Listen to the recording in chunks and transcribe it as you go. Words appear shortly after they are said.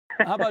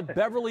How about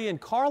Beverley and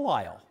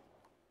Carlisle?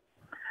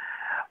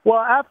 Well,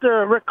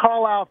 after Rick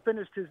Carlisle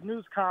finished his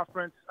news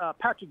conference,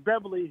 Patrick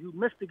Beverley, who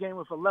missed the game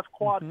with a left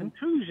quad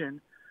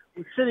contusion,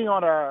 was sitting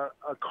on a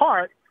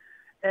cart.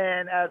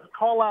 And as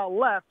Carlisle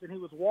left and he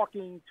was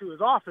walking to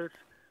his office,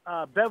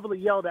 Beverley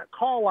yelled at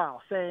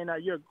Carlisle, saying,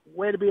 "You're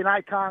way to be an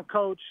icon,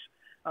 coach.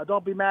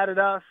 Don't be mad at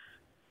us.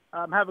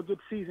 Have a good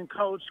season,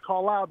 coach."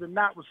 Carlisle did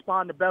not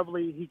respond to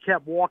Beverley. He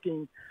kept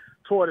walking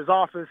toward his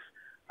office.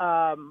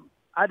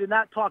 I did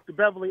not talk to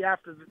Beverley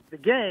after the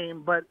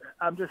game, but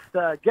I'm just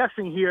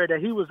guessing here that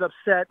he was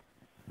upset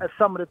at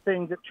some of the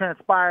things that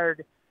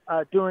transpired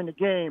during the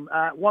game.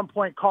 At one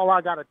point,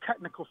 Carlisle got a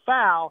technical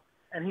foul,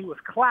 and he was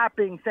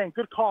clapping, saying,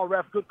 "Good call,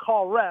 ref, good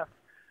call, ref."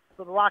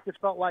 So the Rockets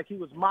felt like he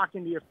was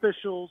mocking the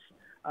officials.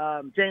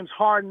 James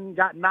Harden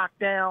got knocked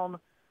down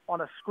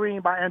on a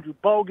screen by Andrew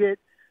Bogut.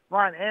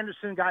 Ryan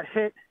Anderson got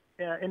hit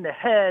in the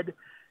head.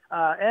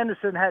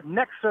 Anderson had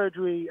neck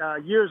surgery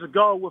years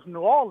ago with New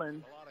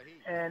Orleans,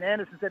 and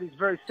Anderson said he's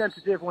very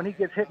sensitive when he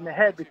gets hit in the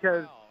head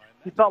because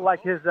he felt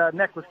like his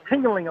neck was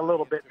tingling a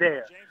little bit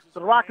there. So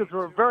the Rockets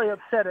were very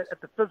upset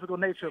at the physical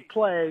nature of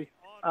play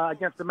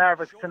against the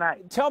Mavericks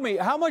tonight. Tell me,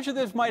 how much of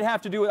this might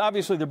have to do with,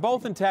 obviously, they're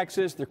both in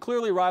Texas. They're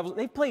clearly rivals.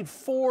 They've played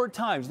 4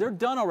 times. They're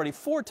done already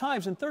 4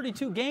 times in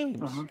 32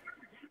 games.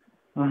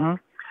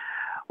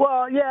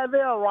 Well, yeah,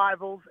 they are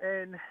rivals,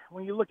 and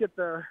when you look at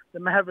the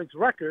Mavericks'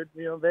 record,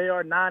 they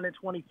are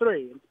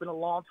 9-23. It's been a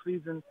long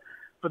season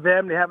for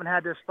them. They haven't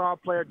had their star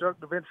player, Dirk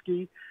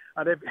Nowitzki.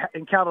 They've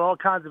encountered all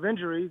kinds of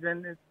injuries,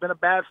 and it's been a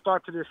bad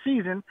start to their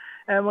season.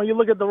 And when you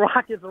look at the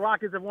Rockets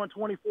have won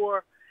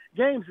 24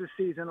 games this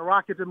season. The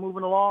Rockets are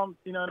moving along,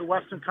 in the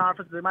Western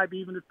Conference. They might be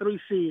even the 3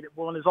 seed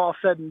when it's all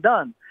said and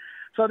done.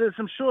 So there's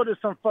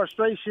some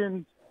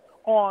frustration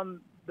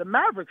on the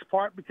Mavericks'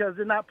 part because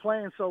they're not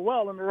playing so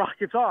well, and the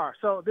Rockets are.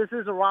 So this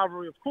is a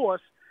rivalry, of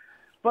course.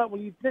 But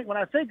when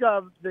I think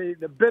of the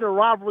bitter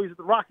rivalries that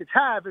the Rockets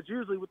have, it's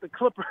usually with the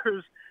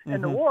Clippers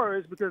and the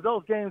Warriors because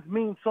those games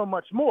mean so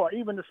much more,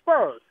 even the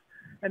Spurs.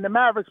 And the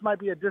Mavericks might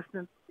be a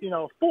distant,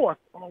 4th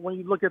when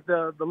you look at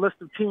the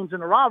list of teams in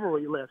the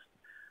rivalry list.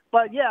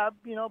 But, yeah,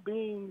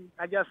 being,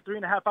 I guess,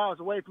 3.5 hours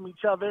away from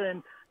each other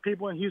and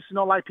people in Houston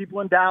don't like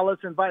people in Dallas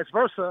and vice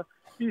versa,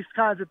 these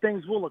kinds of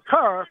things will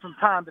occur from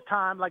time to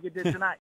time like it did tonight.